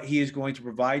what he is going to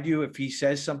provide you. If he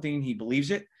says something, he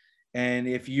believes it. And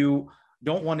if you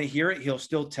don't want to hear it, he'll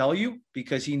still tell you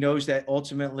because he knows that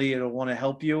ultimately it'll want to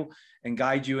help you and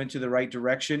guide you into the right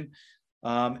direction.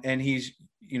 And he's,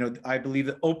 I believe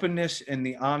the openness and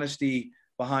the honesty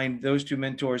behind those two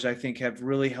mentors, I think have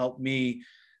really helped me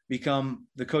become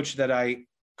the coach that I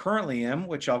currently am,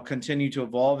 which I'll continue to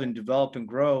evolve and develop and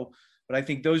grow. But I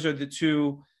think those are the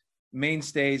two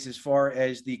mainstays as far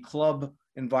as the club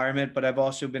environment. But I've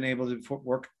also been able to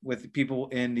work with people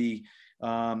in the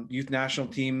youth national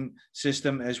team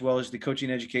system, as well as the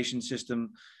coaching education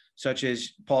system, such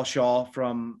as Paul Shaw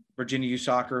from Virginia Youth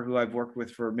Soccer, who I've worked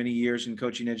with for many years in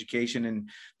coaching education. And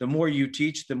the more you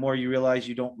teach, the more you realize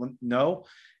you don't know.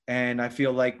 And I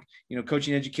feel like,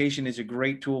 coaching education is a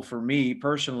great tool for me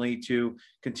personally to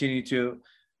continue to,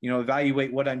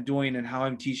 evaluate what I'm doing and how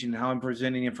I'm teaching, and how I'm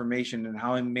presenting information and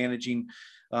how I'm managing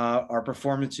our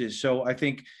performances. So I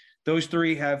think those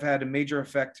three have had a major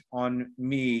effect on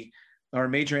me, or a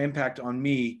major impact on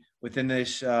me within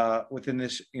this,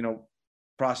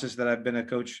 process that I've been a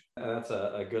coach. That's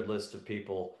a good list of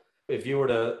people. If you were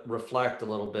to reflect a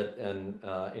little bit and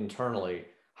internally,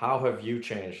 how have you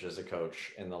changed as a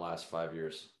coach in the last 5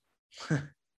 years?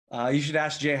 You should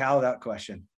ask Jay Howell that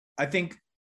question. I think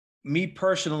me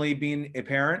personally, being a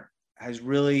parent has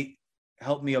really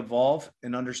helped me evolve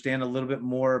and understand a little bit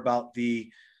more about the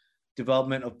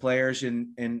development of players and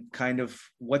kind of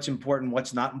what's important,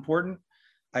 what's not important.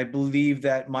 I believe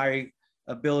that my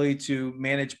ability to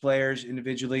manage players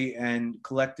individually and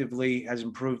collectively has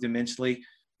improved immensely,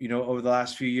 over the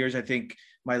last few years. I think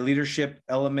my leadership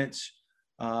elements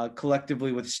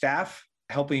collectively with staff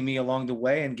helping me along the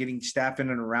way and getting staff in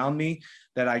and around me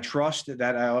that I trust,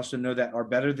 that I also know that are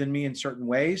better than me in certain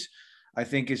ways, I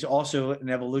think is also an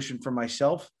evolution for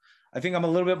myself. I think I'm a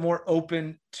little bit more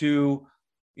open to,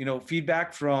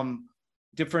 feedback from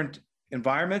different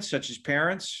environments, such as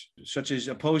parents, such as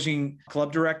opposing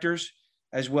club directors,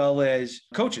 as well as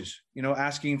coaches,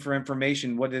 asking for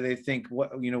information. What do they think?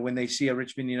 When they see a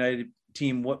Richmond United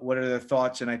team, what are their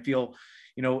thoughts? And I feel,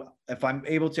 if I'm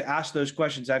able to ask those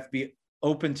questions, I have to be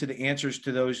open to the answers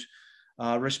to those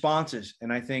responses.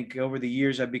 And I think over the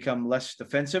years, I've become less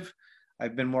defensive.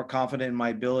 I've been more confident in my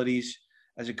abilities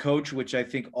as a coach, which I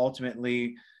think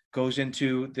ultimately goes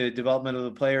into the development of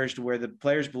the players, to where the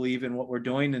players believe in what we're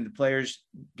doing and the players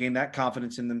gain that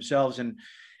confidence in themselves. And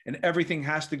everything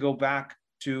has to go back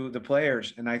to the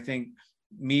players. And I think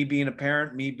me being a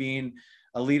parent, me being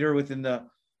a leader within the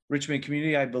Richmond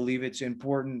community, I believe it's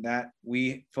important that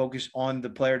we focus on the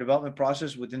player development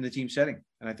process within the team setting.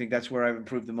 And I think that's where I've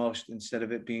improved the most, instead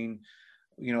of it being,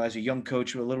 as a young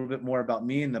coach, a little bit more about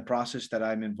me and the process that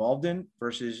I'm involved in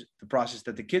versus the process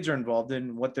that the kids are involved in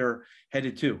and what they're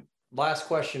headed to. Last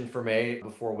question for me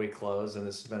before we close, and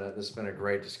this has been a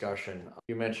great discussion.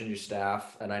 You mentioned your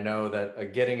staff, and I know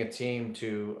that getting a team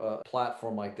to a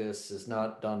platform like this is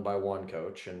not done by one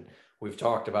coach. And we've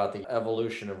talked about the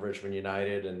evolution of Richmond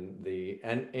United and the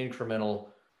incremental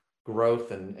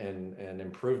growth and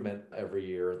improvement every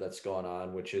year that's gone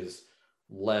on, which is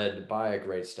led by a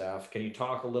great staff. Can you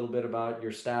talk a little bit about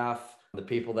your staff, the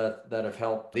people that have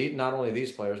helped not only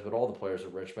these players, but all the players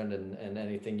at Richmond, and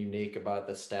anything unique about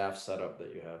the staff setup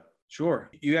that you have? Sure.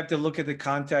 You have to look at the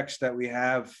context that we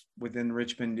have within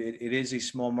Richmond. It is a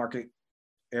small market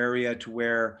area to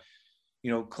where,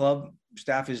 club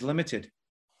staff is limited,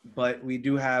 but we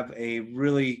do have a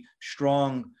really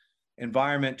strong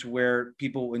environment to where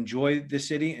people enjoy the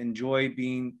city, enjoy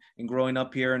being and growing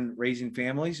up here and raising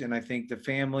families. And I think the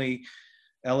family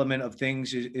element of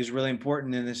things is really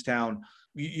important in this town.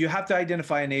 You have to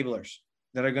identify enablers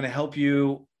that are going to help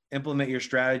you implement your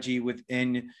strategy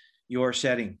within your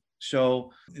setting.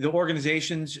 So the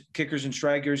organizations, Kickers and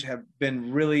Strikers, have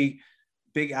been really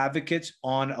big advocates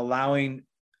on allowing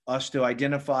us to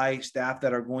identify staff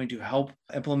that are going to help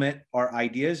implement our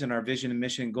ideas and our vision and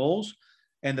mission and goals.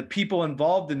 And the people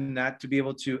involved in that to be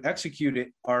able to execute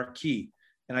it are key.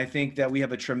 And I think that we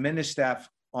have a tremendous staff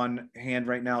on hand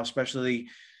right now, especially,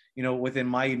 within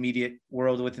my immediate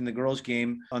world, within the girls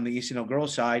game on the ECNL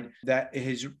girls side, that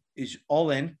is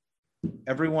all in.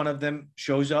 Every one of them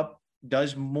shows up,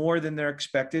 does more than they're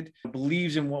expected,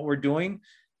 believes in what we're doing,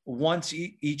 wants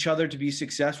each other to be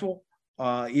successful.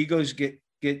 Egos get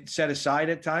set aside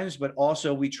at times, but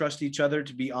also we trust each other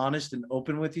to be honest and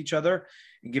open with each other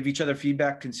and give each other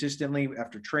feedback consistently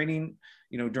after training,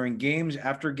 during games,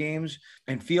 after games,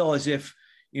 and feel as if,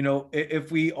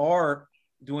 if we are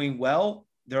doing well,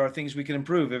 there are things we can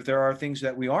improve. If there are things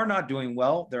that we are not doing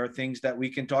well, there are things that we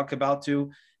can talk about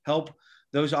to help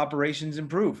those operations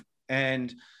improve.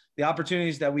 And the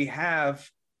opportunities that we have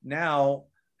now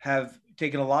have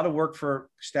taken a lot of work for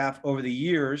staff over the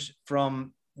years,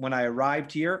 from when I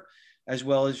arrived here, as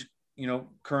well as,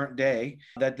 current day,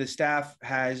 that the staff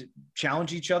has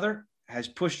challenged each other, has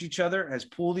pushed each other, has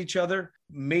pulled each other,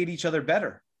 made each other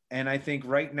better. And I think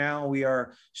right now we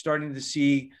are starting to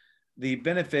see the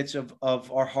benefits of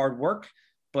our hard work.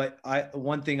 But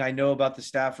one thing I know about the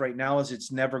staff right now is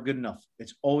it's never good enough.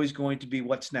 It's always going to be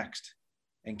what's next,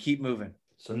 and keep moving.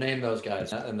 So name those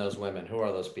guys and those women. Who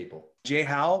are those people? Jay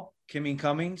Howell, Kimmy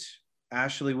Cummings,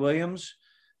 Ashley Williams,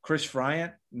 Chris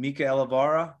Bryant, Mika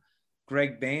Elavara,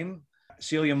 Greg Bain,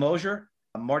 Celia Mosier,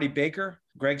 Marty Baker,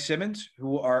 Greg Simmons,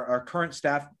 who are our current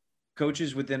staff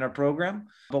coaches within our program.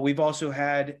 But we've also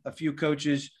had a few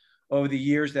coaches over the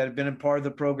years that have been a part of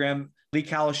the program. Lee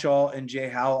Kalishaw and Jay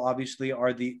Howell obviously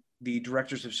are the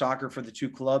directors of soccer for the two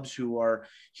clubs, who are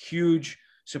huge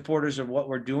supporters of what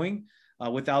we're doing.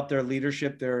 Without their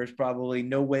leadership, there is probably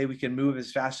no way we can move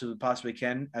as fast as we possibly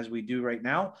can as we do right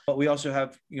now. But we also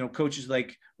have, coaches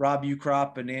like Rob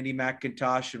Ukrop and Andy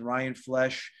McIntosh and Ryan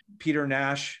Flesh, Peter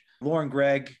Nash, Lauren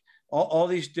Gregg, all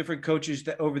these different coaches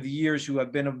that over the years who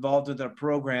have been involved with our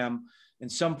program in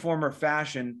some form or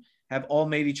fashion have all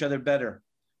made each other better.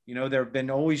 There have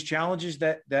been always challenges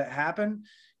that happen,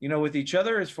 with each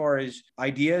other, as far as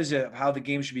ideas of how the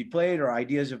game should be played or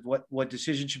ideas of what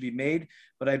decisions should be made.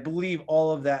 But I believe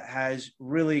all of that has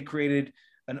really created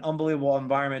an unbelievable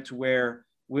environment to where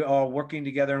we're all working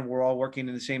together and we're all working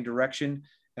in the same direction,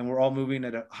 and we're all moving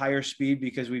at a higher speed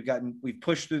because we've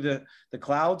pushed through the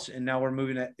clouds, and now we're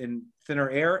moving in thinner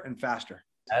air and faster.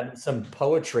 Adding some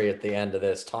poetry at the end of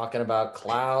this, talking about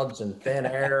clouds and thin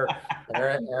air.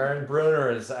 Aaron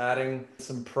Bruner is adding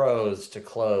some prose to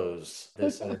close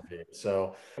this interview.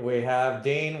 So we have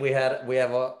Dean. We have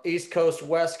a East Coast,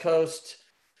 West Coast,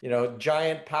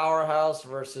 giant powerhouse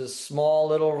versus small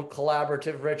little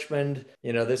collaborative Richmond.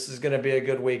 This is going to be a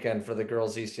good weekend for the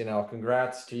girls ECNL.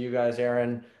 Congrats to you guys,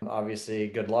 Aaron. Obviously,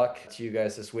 good luck to you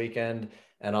guys this weekend.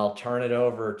 And I'll turn it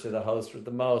over to the host with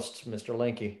the most, Mr.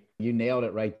 Linke. You nailed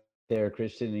it right there,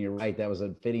 Christian, and you're right. That was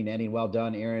a fitting ending. Well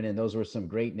done, Aaron. And those were some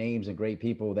great names and great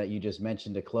people that you just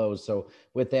mentioned to close. So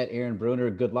with that, Aaron Bruner,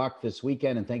 good luck this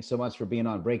weekend. And thanks so much for being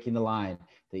on Breaking the Line,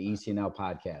 the ECNL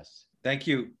podcast. Thank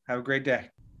you. Have a great day.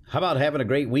 How about having a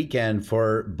great weekend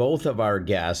for both of our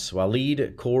guests?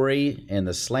 Waleed, Corey, and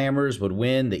the Slammers would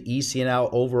win the ECNL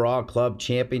Overall Club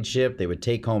Championship. They would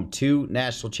take home 2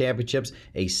 national championships,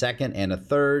 a second and a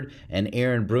third. And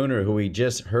Aaron Bruner, who we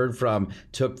just heard from,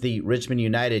 took the Richmond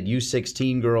United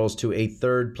U16 girls to a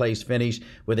third-place finish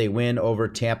with a win over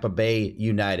Tampa Bay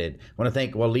United. I want to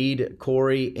thank Waleed,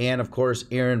 Corey, and, of course,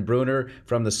 Aaron Bruner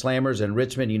from the Slammers and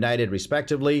Richmond United,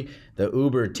 respectively. The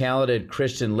uber-talented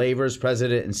Christian Lavers,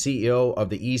 president and CEO of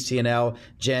the ECNL,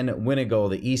 Jen Winigal,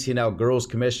 the ECNL Girls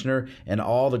Commissioner, and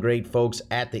all the great folks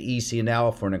at the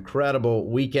ECNL for an incredible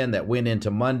weekend that went into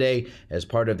Monday as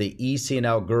part of the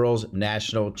ECNL Girls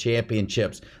National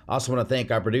Championships. Also want to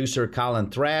thank our producer, Colin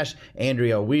Thrash,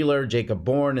 Andrea Wheeler, Jacob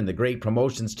Bourne, and the great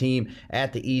promotions team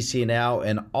at the ECNL,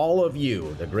 and all of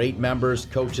you, the great members,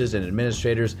 coaches, and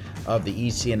administrators of the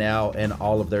ECNL and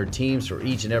all of their teams. For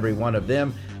each and every one of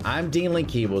them, I'm Dean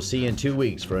Linke. We'll see you in 2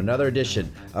 weeks for another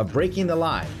edition of Breaking the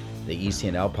Line, the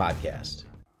ECNL podcast.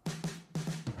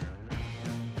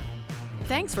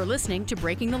 Thanks for listening to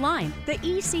Breaking the Line, the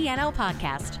ECNL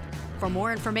podcast. For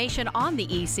more information on the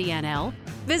ECNL,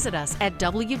 visit us at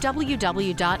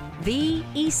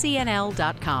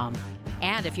www.theecnl.com.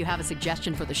 And if you have a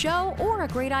suggestion for the show or a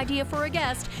great idea for a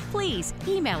guest, please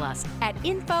email us at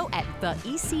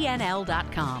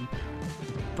info@theecnl.com.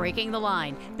 Breaking the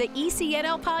Line, the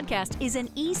ECNL podcast is an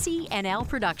ECNL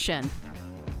production.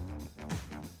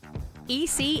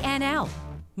 ECNL,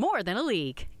 more than a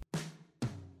league.